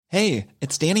Hey,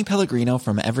 it's Danny Pellegrino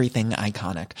from Everything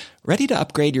Iconic. Ready to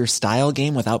upgrade your style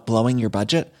game without blowing your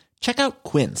budget? Check out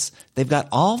Quince. They've got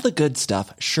all the good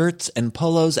stuff, shirts and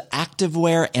polos,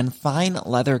 activewear, and fine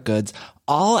leather goods,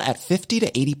 all at 50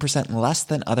 to 80% less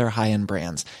than other high-end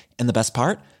brands. And the best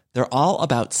part? They're all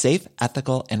about safe,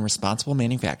 ethical, and responsible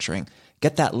manufacturing.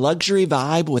 Get that luxury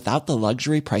vibe without the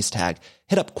luxury price tag.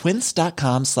 Hit up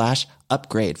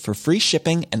quince.com/upgrade for free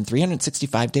shipping and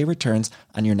 365-day returns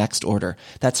on your next order.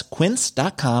 That's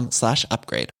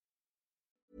quince.com/upgrade.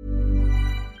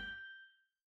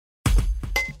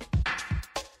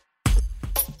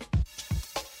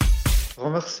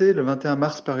 Renversée le 21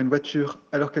 mars par une voiture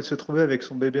alors qu'elle se trouvait avec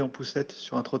son bébé en poussette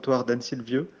sur un trottoir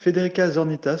d'Annecy-le-Vieux, Federica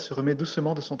Zornita se remet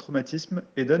doucement de son traumatisme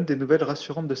et donne des nouvelles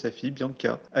rassurantes de sa fille,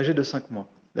 Bianca, âgée de 5 mois.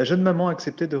 La jeune maman a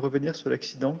accepté de revenir sur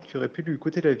l'accident qui aurait pu lui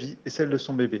coûter la vie et celle de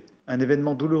son bébé. Un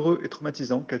événement douloureux et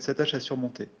traumatisant qu'elle s'attache à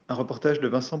surmonter. Un reportage de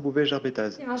Vincent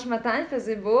Bouvet-Gerbetaz. Dimanche matin, il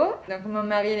faisait beau, donc mon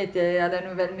mari il était à la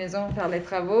nouvelle maison faire les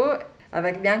travaux.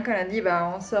 Avec Bianca, on a dit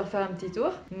on sort faire un petit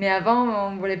tour. Mais avant,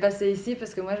 on voulait passer ici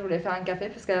parce que moi je voulais faire un café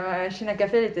parce que la machine à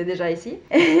café elle était déjà ici.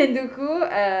 Et du coup,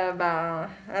 à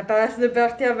la place de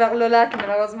partir vers le lac,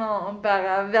 malheureusement on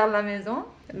part vers la maison.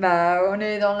 On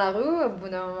est dans la rue, au bout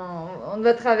d'un moment on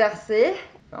doit traverser.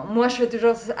 Moi, je fais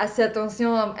toujours assez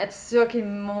attention à être sûre qu'ils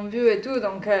m'ont vu et tout,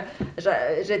 donc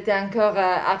j'étais encore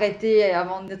arrêtée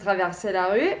avant de traverser la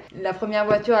rue. La première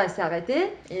voiture, elle s'est arrêtée,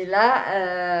 et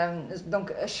là,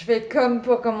 donc je fais comme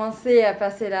pour commencer à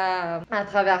passer à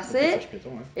traverser.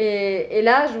 Et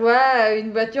là, je vois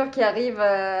une voiture qui arrive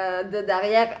de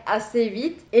derrière assez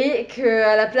vite, et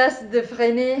qu'à la place de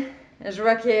freiner, je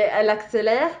vois qu'elle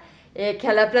accélère, et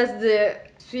qu'à la place de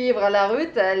suivre la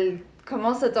route, elle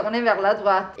commence à tourner vers la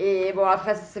droite. Et bon,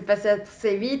 après, ça s'est passé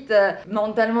assez vite.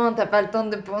 Mentalement, t'as pas le temps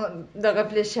de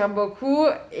réfléchir beaucoup.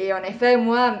 Et en effet,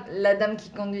 moi, la dame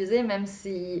qui conduisait, même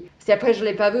si après je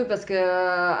l'ai pas vue parce que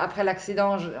après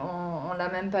l'accident, on l'a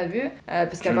même pas vue.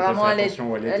 Parce qu'apparemment, elle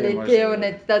était en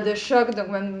état de choc. Donc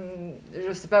même,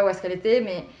 je sais pas où est-ce qu'elle était,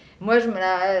 mais moi,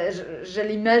 j'ai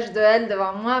l'image de elle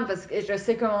devant moi parce que je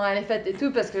sais comment elle est faite et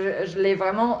tout parce que je l'ai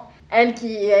vraiment. Elle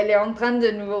est en train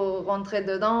de nous rentrer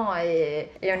dedans et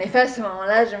en effet à ce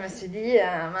moment-là je me suis dit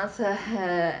mince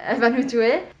elle va nous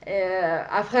tuer et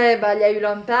après il y a eu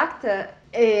l'impact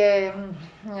et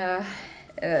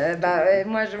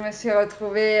moi je me suis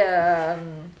retrouvée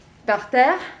par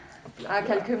terre à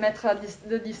quelques mètres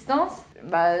de distance.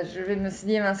 Je me suis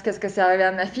dit mince qu'est-ce que c'est arrivé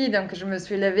à ma fille, donc je me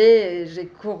suis levée et j'ai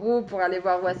couru pour aller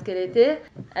voir où est-ce qu'elle était.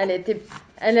 Elle était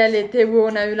où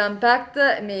on a eu l'impact,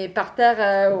 mais par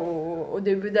terre au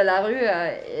début de la rue.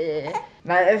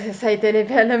 Ça a été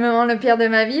le moment le pire de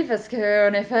ma vie parce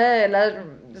qu'en effet, là, je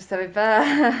ne savais pas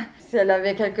si elle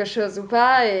avait quelque chose ou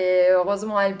pas et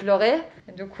heureusement, elle pleurait.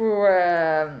 Du coup,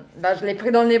 je l'ai pris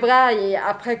dans les bras et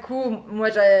après coup, moi,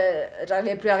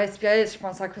 j'arrivais plus à respirer, je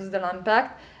pense à cause de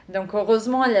l'impact. Donc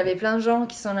heureusement, il y avait plein de gens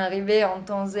qui sont arrivés en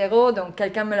temps zéro. Donc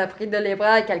quelqu'un me l'a pris dans les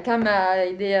bras et quelqu'un m'a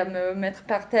aidé à me mettre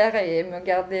par terre et me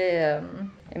garder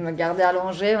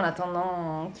allongée en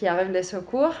attendant qu'il arrive les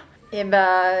secours. Et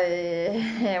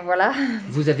voilà.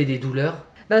 Vous avez des douleurs ?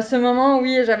 À ce moment,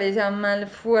 oui, j'avais un mal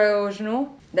fou au genou.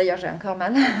 D'ailleurs, j'ai encore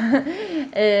mal.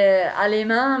 Et à les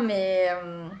mains, mais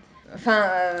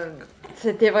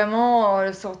c'était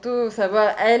vraiment surtout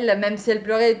savoir elle, même si elle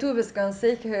pleurait et tout, parce qu'on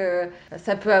sait que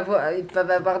ils peuvent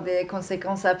avoir des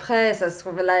conséquences après. Ça se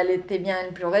trouve là, elle était bien,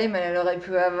 elle pleurait, mais elle aurait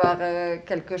pu avoir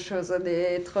quelque chose,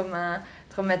 des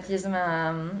traumatismes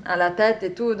à la tête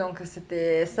et tout. Donc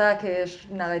c'était ça que je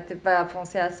n'arrêtais pas à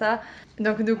penser à ça.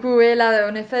 Donc du coup, oui, là,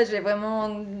 en effet, j'ai vraiment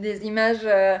des images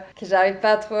que j'arrive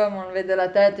pas trop à m'enlever de la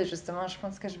tête. Et justement, je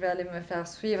pense que je vais aller me faire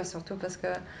suivre, surtout parce que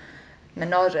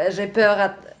maintenant, j'ai peur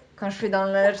quand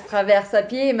je traverse à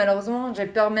pied. Et malheureusement, j'ai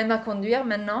peur même à conduire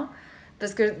maintenant.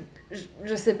 Parce que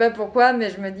je sais pas pourquoi, mais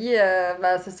je me dis,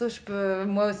 c'est sûr, je peux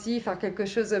moi aussi faire quelque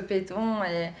chose au péton.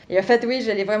 Et en fait, oui,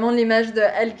 j'ai vraiment l'image de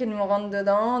elle qui me rentre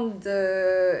dedans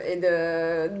et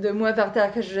de moi par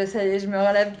terre que je me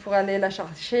relève pour aller la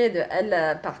chercher, et de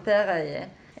elle par terre.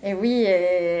 Et oui,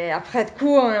 et après de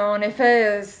coup, en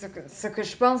effet, ce que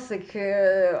je pense, c'est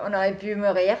qu'on aurait pu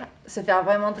mourir, se faire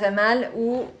vraiment très mal,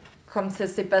 ou comme ça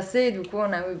s'est passé, du coup,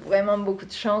 on a eu vraiment beaucoup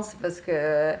de chance parce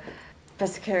que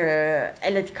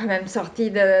elle était quand même sortie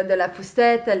de la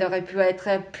poussette, elle aurait pu être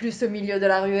plus au milieu de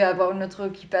la rue et avoir une autre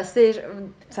qui passait.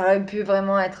 Ça aurait pu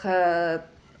vraiment être un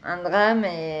drame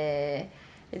et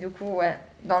du coup, ouais,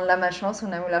 dans la malchance,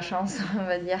 on a eu la chance, on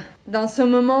va dire. Dans ce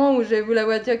moment où j'ai vu la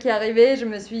voiture qui arrivait, je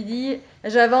me suis dit,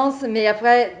 j'avance, mais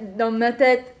après, dans ma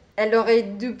tête, elle aurait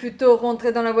dû plutôt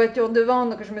rentrer dans la voiture devant,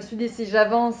 donc je me suis dit, si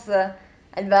j'avance,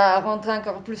 elle va rentrer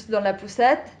encore plus dans la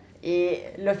poussette. Et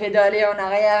le fait d'aller en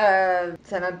arrière,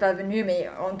 ça m'a pas venu, mais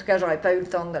en tout cas, j'aurais pas eu le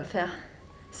temps de le faire.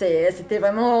 C'était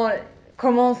vraiment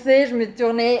commencé, je me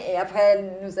tournais et après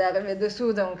elle nous est arrivée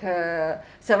dessous. Donc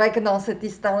c'est vrai que dans cet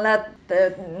instant-là, t'as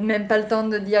même pas le temps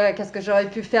de dire qu'est-ce que j'aurais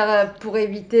pu faire pour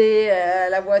éviter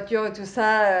la voiture et tout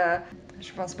ça.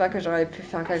 Je pense pas que j'aurais pu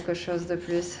faire quelque chose de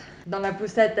plus. Dans la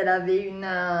poussette, elle avait une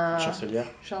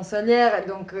chancelière,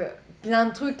 donc plein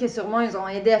de trucs et sûrement ils ont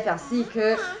aidé à faire si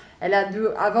que elle a dû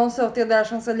avant sortir de la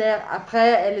chancelière,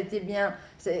 après elle était bien.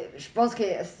 Je pense que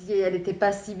si elle n'était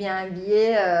pas si bien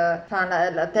habillée,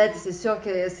 la tête, c'est sûr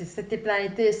que c'était plein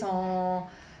été sans.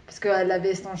 Parce qu'elle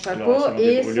avait son chapeau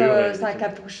et sa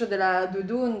capuche de la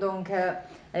doudoune, donc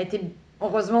elle était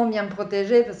heureusement bien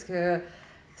protégée parce que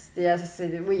c'était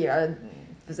assez. Oui, il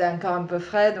faisait encore un peu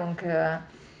frais, donc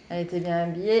elle était bien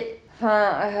habillée.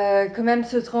 Quand même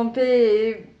se tromper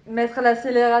et mettre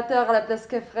l'accélérateur à la place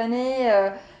que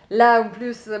freiner. Là, en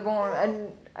plus, bon,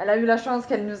 elle a eu la chance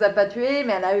qu'elle ne nous a pas tués,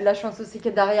 mais elle a eu la chance aussi que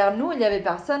derrière nous, il n'y avait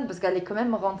personne, parce qu'elle est quand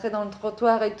même rentrée dans le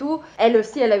trottoir et tout. Elle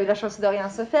aussi, elle a eu la chance de rien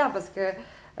se faire, parce que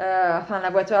la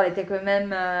voiture, elle était quand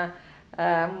même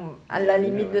à la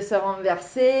limite de se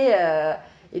renverser.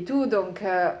 Et tout, donc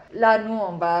là, nous,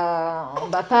 on va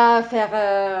pas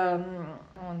faire.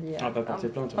 On va pas porter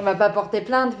plainte. On va pas porter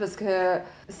plainte parce que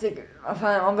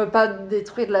on veut pas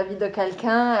détruire la vie de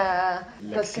quelqu'un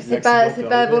parce que c'est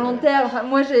pas volontaire. Enfin,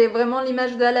 moi, j'ai vraiment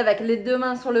l'image d'elle avec les deux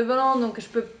mains sur le volant, donc je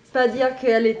peux pas dire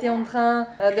qu'elle était en train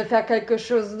de faire quelque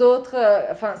chose d'autre.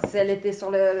 Si elle était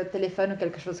sur le téléphone ou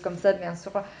quelque chose comme ça, bien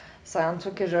sûr. C'est un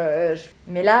truc que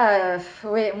Mais là,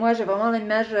 oui, moi j'ai vraiment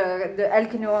l'image de elle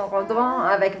qui nous rentre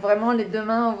avec vraiment les deux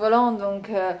mains au volant.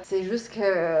 Donc c'est juste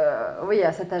que, oui,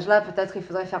 à cet âge-là, peut-être il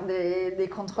faudrait faire des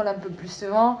contrôles un peu plus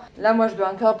souvent. Là, moi je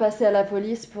dois encore passer à la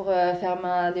police pour faire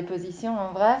ma déposition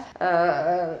en vrai.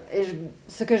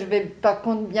 Ce que je vais par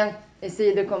contre bien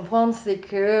essayer de comprendre, c'est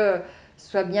que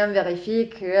soit bien vérifié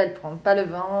qu'elle ne prend pas le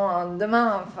vent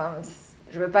demain. Enfin,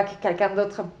 je veux pas que quelqu'un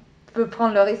d'autre peut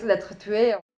prendre le risque d'être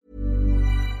tué.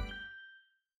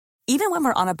 Even when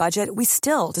we're on a budget, we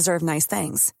still deserve nice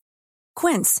things.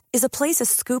 Quince is a place to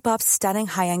scoop up stunning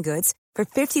high-end goods for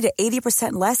 50 to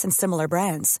 80% less than similar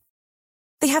brands.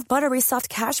 They have buttery soft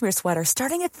cashmere sweaters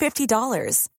starting at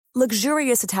 $50,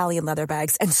 luxurious Italian leather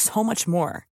bags, and so much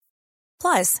more.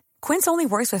 Plus, Quince only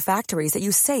works with factories that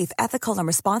use safe, ethical, and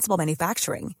responsible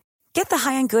manufacturing. Get the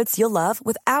high-end goods you'll love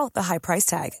without the high price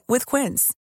tag with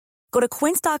Quince. Go to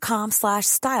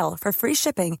quince.com/style for free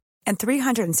shipping and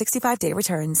 365-day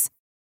returns.